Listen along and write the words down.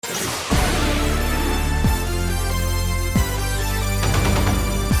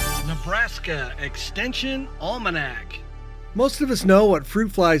Nebraska Extension Almanac. Most of us know what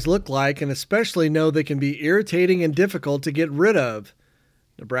fruit flies look like and especially know they can be irritating and difficult to get rid of.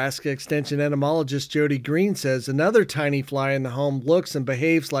 Nebraska Extension Entomologist Jody Green says another tiny fly in the home looks and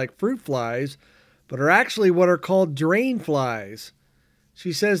behaves like fruit flies, but are actually what are called drain flies.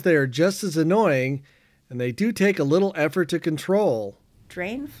 She says they are just as annoying, and they do take a little effort to control.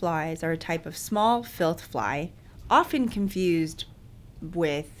 Drain flies are a type of small filth fly, often confused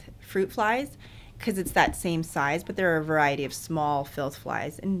with fruit flies because it's that same size, but there are a variety of small filth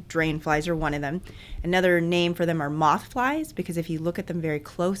flies, and drain flies are one of them. Another name for them are moth flies, because if you look at them very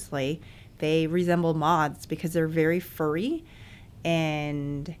closely, they resemble moths because they're very furry,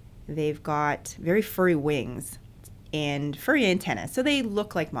 and they've got very furry wings and furry antennae, so they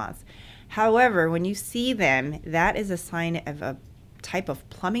look like moths. However, when you see them, that is a sign of a type of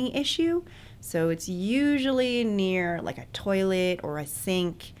plumbing issue. So it's usually near like a toilet or a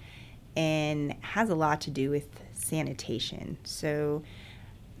sink and has a lot to do with sanitation. So,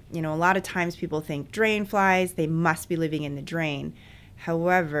 a lot of times people think drain flies, they must be living in the drain.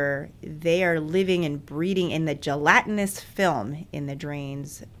 However, they are living and breeding in the gelatinous film in the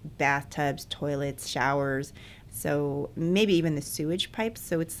drains, bathtubs, toilets, showers, so maybe even the sewage pipes.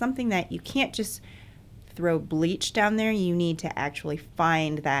 So it's something that you can't just throw bleach down there. You need to actually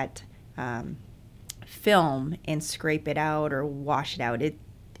find that film and scrape it out or wash it out. It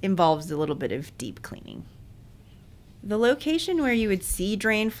involves a little bit of deep cleaning. The location where you would see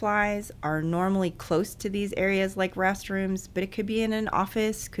drain flies are normally close to these areas like restrooms, but it could be in an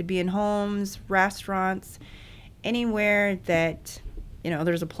office, could be in homes, restaurants, anywhere that,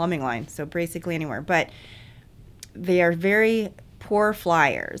 there's a plumbing line. So basically anywhere. But they are very poor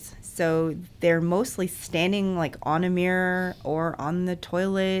flyers. So they're mostly standing like on a mirror or on the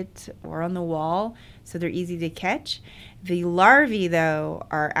toilet or on the wall. So they're easy to catch. The larvae, though,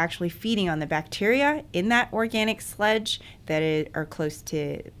 are actually feeding on the bacteria in that organic sludge that are close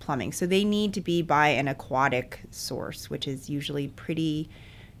to plumbing. So they need to be by an aquatic source, which is usually pretty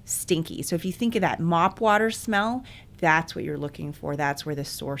stinky. So if you think of that mop water smell, that's what you're looking for. That's where the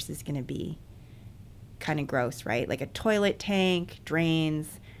source is going to be. Kind of gross, right? Like a toilet tank,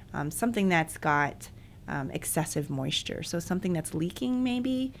 drains, something that's got excessive moisture. So something that's leaking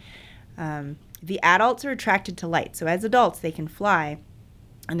maybe. The adults are attracted to light. So as adults, they can fly,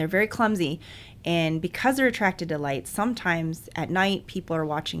 and they're very clumsy. And because they're attracted to light, sometimes at night people are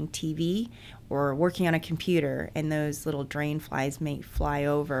watching TV or working on a computer, and those little drain flies may fly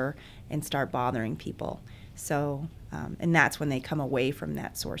over and start bothering people. So, and that's when they come away from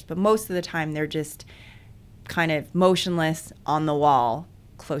that source. But most of the time, they're just kind of motionless on the wall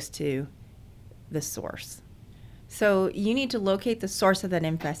close to the source. So you need to locate the source of that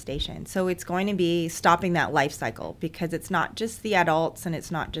infestation. So it's going to be stopping that life cycle, because it's not just the adults and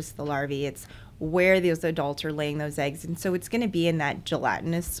it's not just the larvae. It's where those adults are laying those eggs. And so it's going to be in that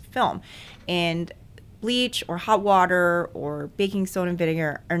gelatinous film. And bleach or hot water or baking soda and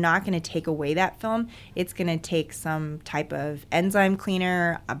vinegar are not going to take away that film. It's going to take some type of enzyme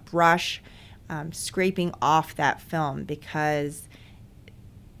cleaner, a brush, scraping off that film, because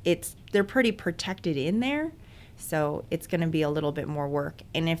they're pretty protected in there. So it's going to be a little bit more work.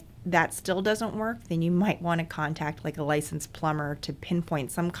 And if that still doesn't work, then you might want to contact like a licensed plumber to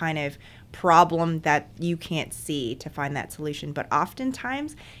pinpoint some kind of problem that you can't see to find that solution. But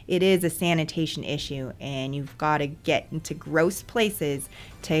oftentimes it is a sanitation issue, and you've got to get into gross places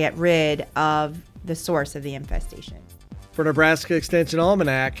to get rid of the source of the infestation. For Nebraska Extension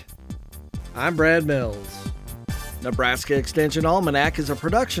Almanac, I'm Brad Mills. Nebraska Extension Almanac is a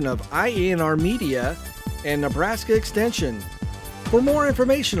production of IANR Media and Nebraska Extension. For more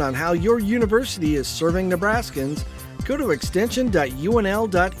information on how your university is serving Nebraskans, go to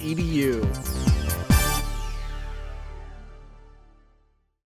extension.unl.edu.